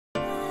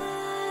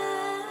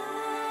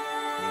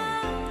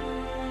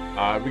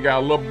We got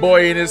a little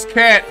boy and his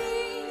cat.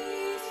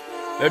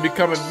 They're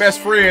becoming best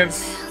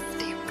friends.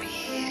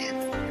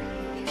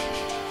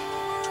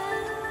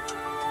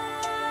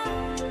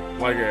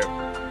 Like it.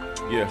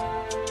 Yeah.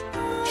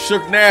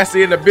 Shook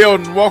Nasty in the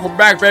building. Welcome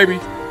back, baby.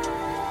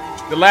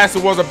 The last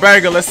one was a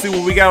banger. Let's see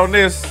what we got on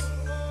this.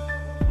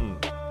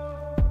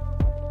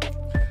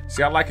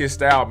 See, I like his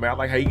style, man. I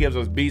like how he gives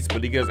us beats,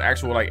 but he gives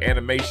actual like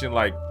animation,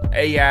 like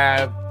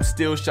AI,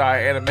 still shot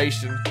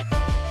animation.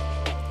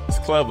 It's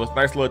clever. It's a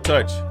nice little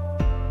touch.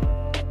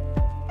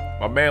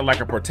 My man like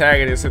a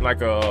protagonist in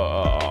like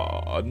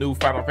a new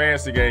Final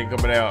Fantasy game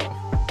coming out.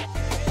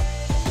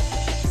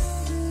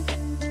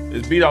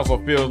 This beat also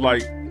feels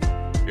like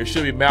it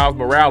should be Miles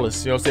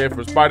Morales, you know what I'm saying,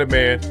 from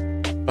Spider-Man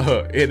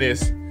in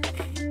this.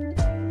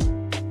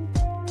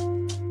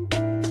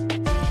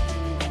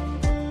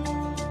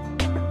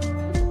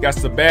 Got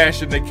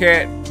Sebastian the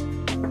cat.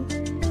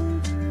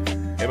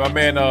 And my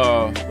man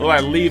look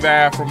like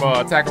Levi from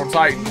Attack on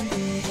Titan.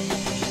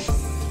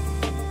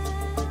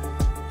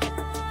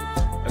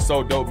 That's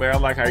so dope, man. I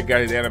like how he got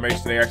his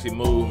animation. They actually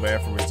move,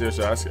 man, from a still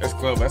shot. That's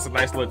clever. That's a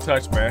nice little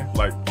touch, man.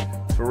 Like,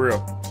 for real.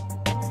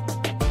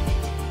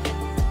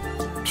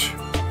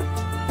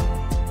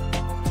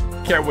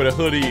 Cat with a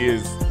hoodie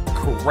is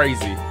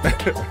crazy.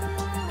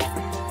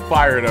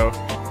 Fire, though.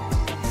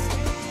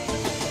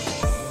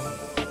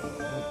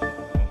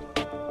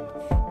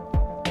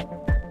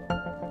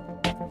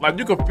 Like,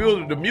 you can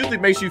feel the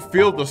music makes you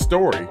feel the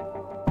story.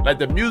 Like,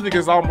 the music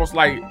is almost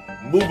like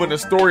moving the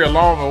story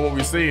along on what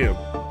we see him.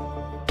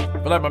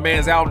 But like my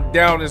man's out and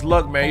down his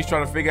luck, man. He's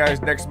trying to figure out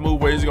his next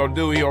move, what he's gonna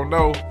do. He don't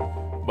know,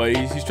 but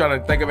he's trying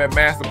to think of that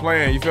master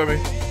plan. You feel me?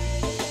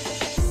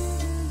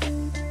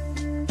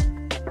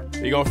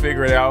 You gonna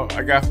figure it out.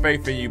 I got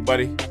faith in you,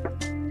 buddy.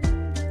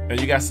 And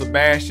you got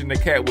Sebastian the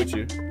cat with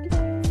you.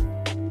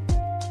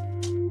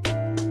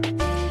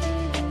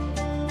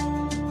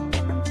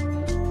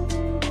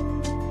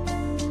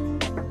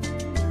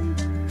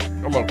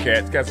 Come on,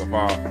 cats. Cats are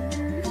fine.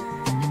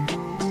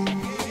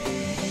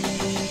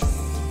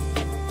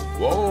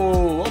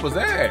 Whoa, what was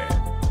that?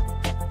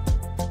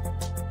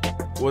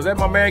 Was that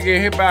my man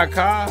getting hit by a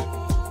car?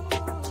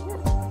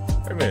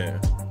 Hey, man.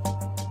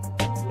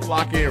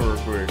 Lock in real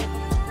quick.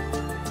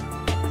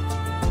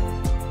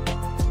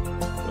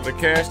 The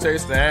cash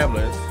chased the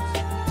ambulance.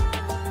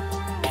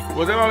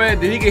 Was that my man?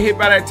 Did he get hit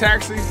by that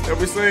taxi that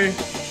we seen?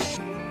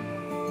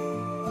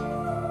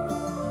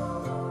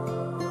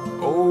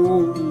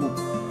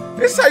 Oh.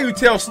 This is how you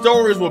tell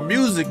stories with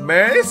music,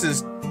 man. This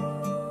is...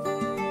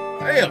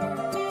 Damn.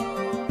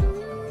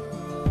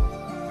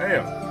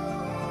 Damn.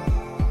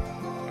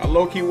 I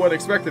low-key wasn't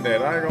expecting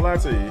that. I ain't gonna lie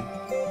to you.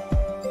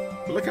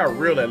 But look how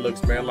real that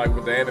looks, man. Like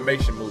with the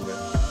animation moving.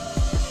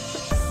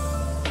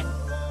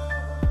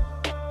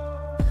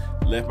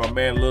 Left my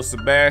man Lil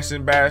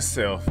Sebastian by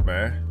himself,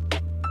 man.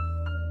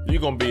 You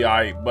gonna be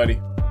alright,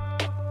 buddy.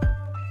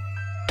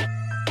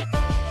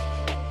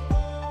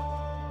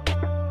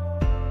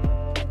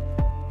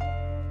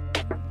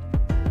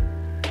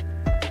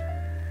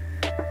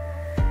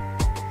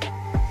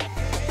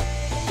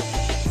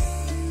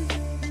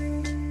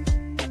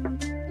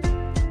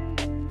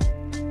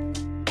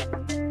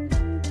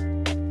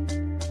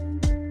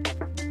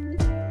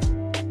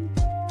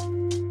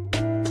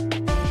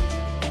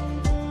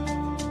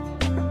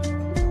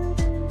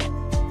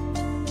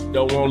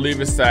 Don't want to leave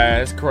his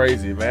side. It's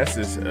crazy, man. That's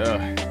just,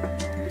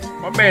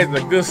 my man's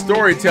a good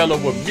storyteller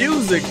with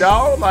music,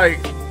 dog. Like,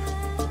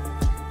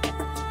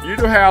 you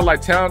know how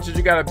like talented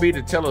you gotta be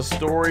to tell a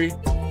story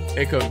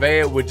and convey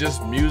it with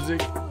just music.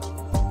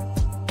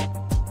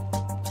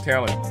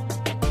 Talent.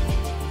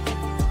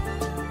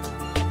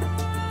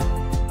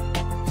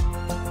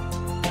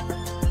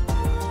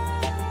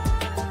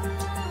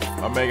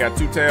 My man got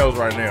two tails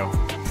right now.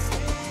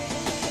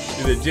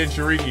 He's a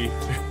Jinchuriki.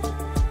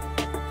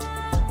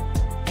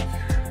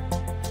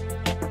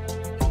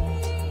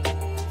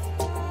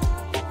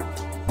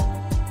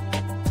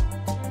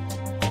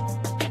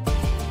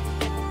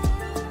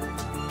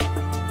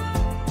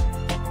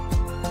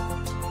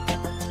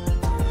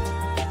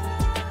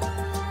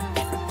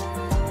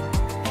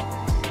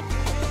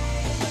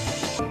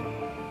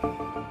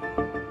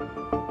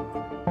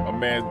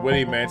 Man's with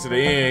him, man, to the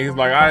end. He's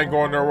like, I ain't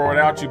going nowhere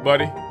without you,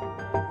 buddy. You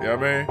know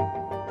what I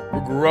mean?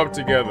 We grew up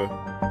together.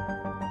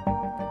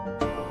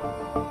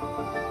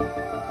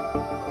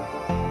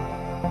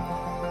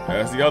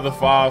 That's the other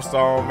 5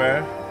 song,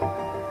 man.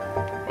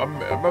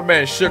 My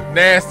man Shook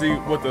Nasty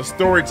with the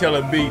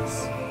storytelling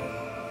beats.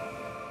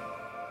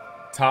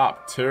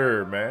 Top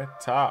tier, man.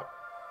 Top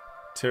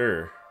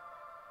tier.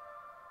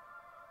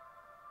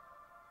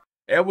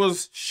 It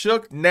was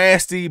Shook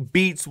Nasty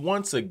beats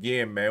once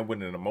again, man,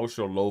 with an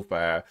emotional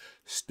lo-fi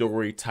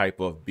story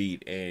type of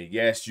beat. And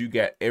yes, you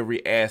got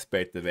every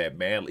aspect of that,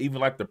 man. Even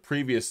like the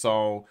previous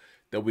song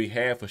that we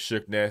had for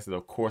Shook Nasty,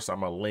 of course, I'm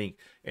going to link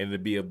and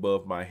it'll be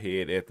above my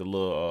head at the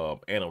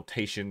little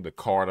annotation, the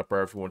card up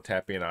there. If you want to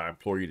tap in, I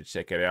implore you to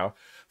check it out.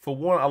 For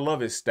one, I love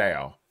his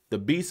style. The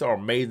beats are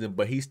amazing,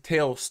 but he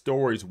tells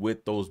stories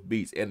with those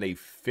beats and they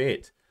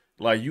fit.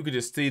 Like you could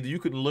just see, you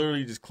could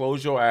literally just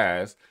close your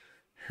eyes,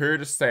 hear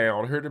the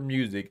sound, hear the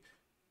music,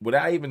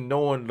 without even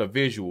knowing the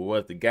visual,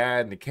 what the guy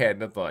and the cat,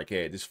 nothing like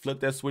that. Just flip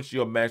that switch to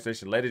your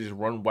imagination, let it just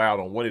run wild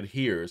on what it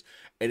hears,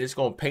 and it's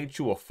gonna paint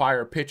you a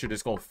fire picture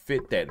that's gonna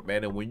fit that,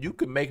 man. And when you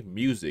can make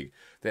music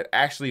that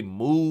actually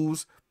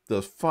moves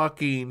the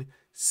fucking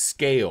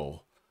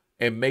scale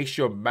and makes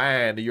your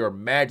mind and your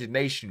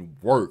imagination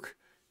work,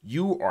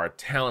 you are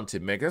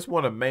talented, man. That's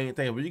one of the main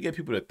things. When you get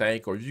people to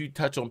think, or you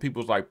touch on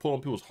people's, like, pull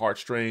on people's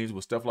heartstrings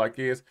with stuff like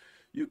this,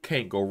 you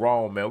can't go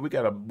wrong, man. We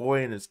got a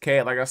boy and his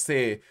cat. Like I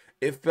said,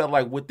 it felt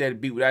like with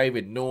that beat, without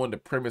even knowing the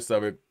premise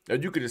of it,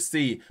 and you could just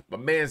see my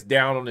man's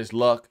down on his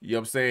luck. You know what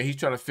I'm saying? He's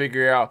trying to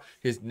figure out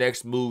his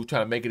next move,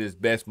 trying to make it his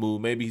best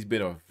move. Maybe he's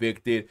been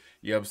evicted.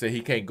 You know what I'm saying?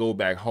 He can't go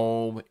back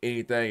home,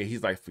 anything. And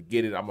he's like,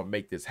 forget it. I'm going to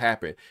make this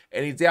happen.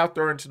 And he's out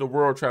there into the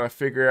world trying to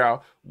figure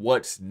out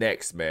what's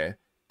next, man.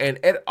 And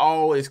it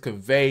all is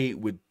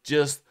conveyed with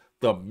just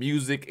the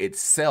music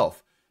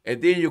itself.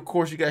 And then, of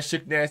course, you got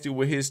Shook Nasty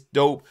with his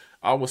dope,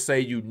 I would say,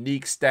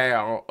 unique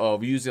style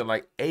of using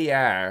like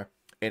AI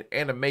and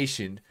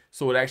animation,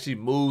 so it actually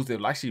moves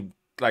and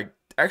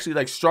actually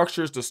like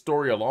structures the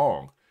story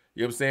along.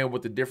 You know what I'm saying?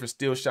 With the different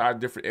still shot,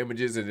 different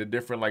images, and the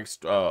different like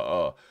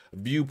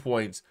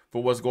viewpoints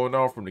for what's going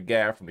on from the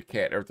guy, from the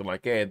cat, everything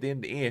like that. And then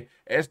in the end,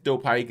 that's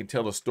dope how he can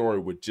tell a story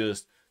with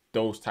just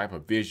those type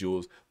of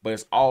visuals, but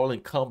it's all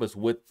encompassed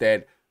with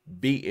that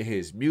beat in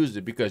his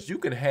music, because you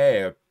can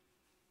have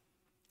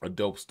a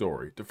dope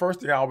story. The first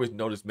thing I always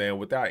notice, man,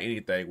 without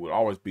anything, would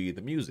always be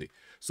the music.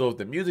 So if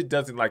the music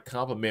doesn't like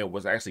complement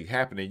what's actually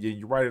happening, then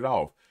you write it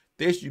off.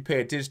 This you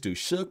pay attention to.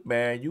 Shook,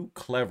 man, you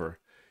clever.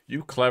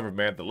 You clever,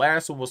 man. The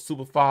last one was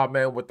super fire,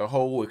 man, with the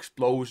whole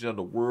explosion of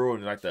the world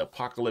and like the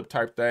apocalypse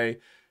type thing.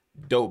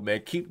 Dope,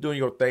 man. Keep doing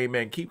your thing,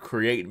 man. Keep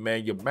creating,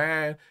 man. Your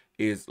mind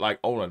is like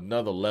on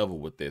another level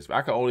with this.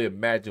 I can only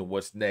imagine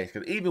what's next.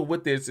 Because even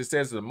with this, it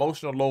says an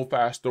emotional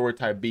lo-fi story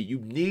type beat. You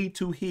need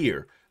to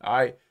hear, all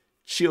right,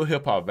 chill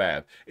hip-hop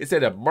vibe. It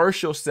said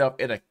immerse yourself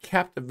in a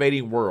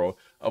captivating world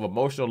of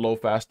emotional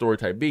lo-fi story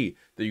type beat.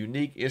 The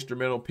unique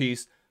instrumental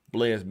piece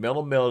blends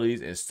mellow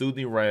melodies and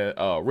soothing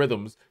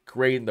rhythms,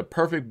 creating the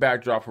perfect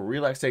backdrop for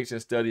relaxation,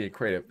 study, and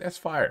creative. That's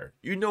fire.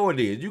 You know it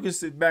is. You can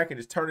sit back and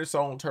just turn this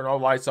on, turn all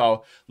lights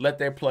off, let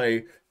that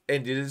play,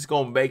 and it's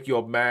going to make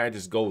your mind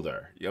just go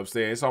there. You know what I'm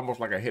saying? It's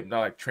almost like a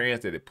hypnotic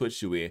trance that it puts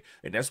you in.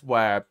 And that's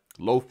why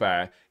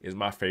lo-fi is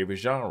my favorite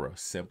genre.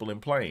 Simple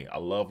and plain. I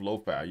love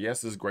lo-fi.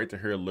 Yes, it's great to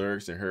hear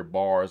lyrics and hear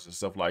bars and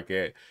stuff like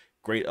that.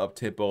 Great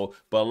up-tempo.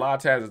 But a lot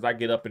of times as I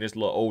get up in this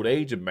little old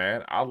age of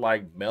mine, I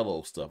like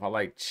mellow stuff. I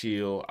like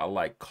chill. I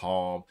like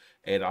calm.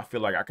 And I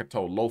feel like I can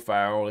throw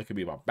lo-fi on. It could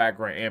be my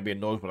background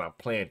ambient noise when I'm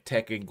playing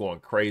Tekken,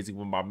 going crazy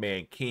with my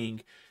man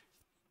King.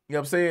 You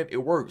know what I'm saying? It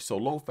works. So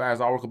lo-fi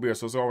is always gonna be,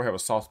 so it's always have a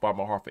soft spot in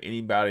my heart for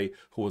anybody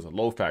who is a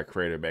lo-fi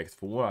creator, man.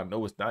 For one, I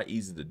know it's not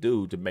easy to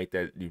do, to make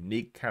that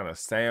unique kind of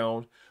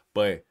sound,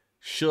 but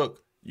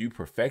Shook, you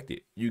perfect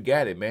it. You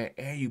got it, man.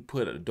 And you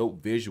put a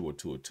dope visual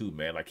to it too,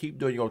 man. Like, keep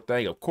doing your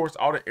thing. Of course,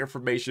 all the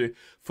information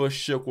for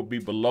Shook will be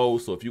below.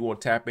 So if you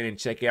want to tap in and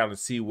check out and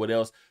see what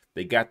else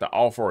they got to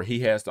offer, or he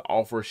has to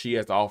offer, she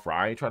has to offer,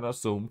 I ain't trying to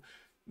assume.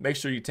 Make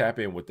sure you tap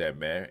in with that,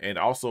 man. And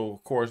also,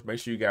 of course, make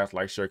sure you guys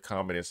like, share,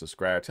 comment, and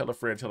subscribe. Tell a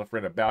friend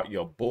about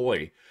your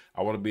boy.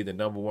 I want to be the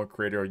 #1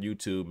 creator on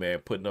YouTube, man,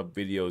 putting up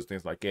videos,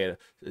 things like that,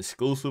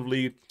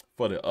 exclusively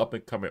for the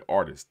up-and-coming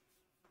artists.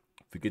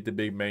 Forget the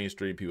big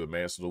mainstream people,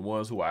 man. So the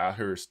ones who are out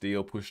here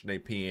still pushing their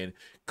pen,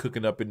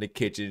 cooking up in the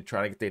kitchen,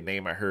 trying to get their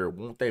name out here,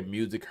 want their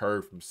music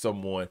heard from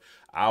someone.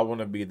 I want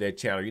to be that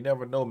channel. You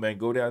never know, man.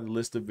 Go down the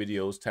list of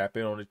videos, tap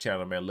in on the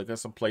channel, man. Look at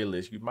some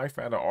playlists. You might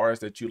find an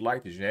artist that you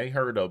like that you ain't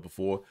heard of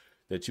before,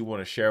 that you want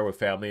to share with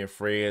family and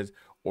friends,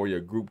 or your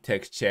group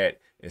text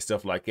chat and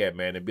stuff like that,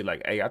 man. And be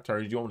like, hey, I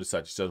turned you on to such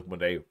and such when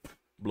they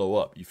blow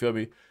up. You feel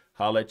me?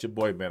 Holla at your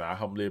boy, man. I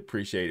humbly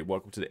appreciate it.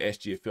 Welcome to the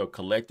SGFL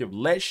Collective.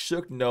 Let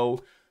Shook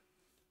know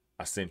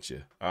I sent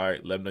you. All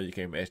right, let them know you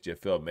came from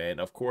SGFL, man.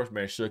 Of course,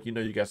 man, Shook, you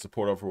know you got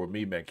support over with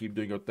me, man. Keep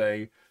doing your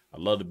thing. I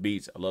love the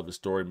beats. I love the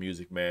story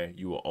music, man.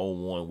 You will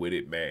own one with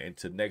it, man.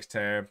 Until next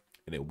time,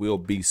 and it will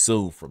be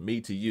soon, from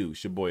me to you.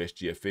 It's your boy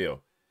SGFL,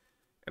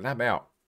 and I'm out.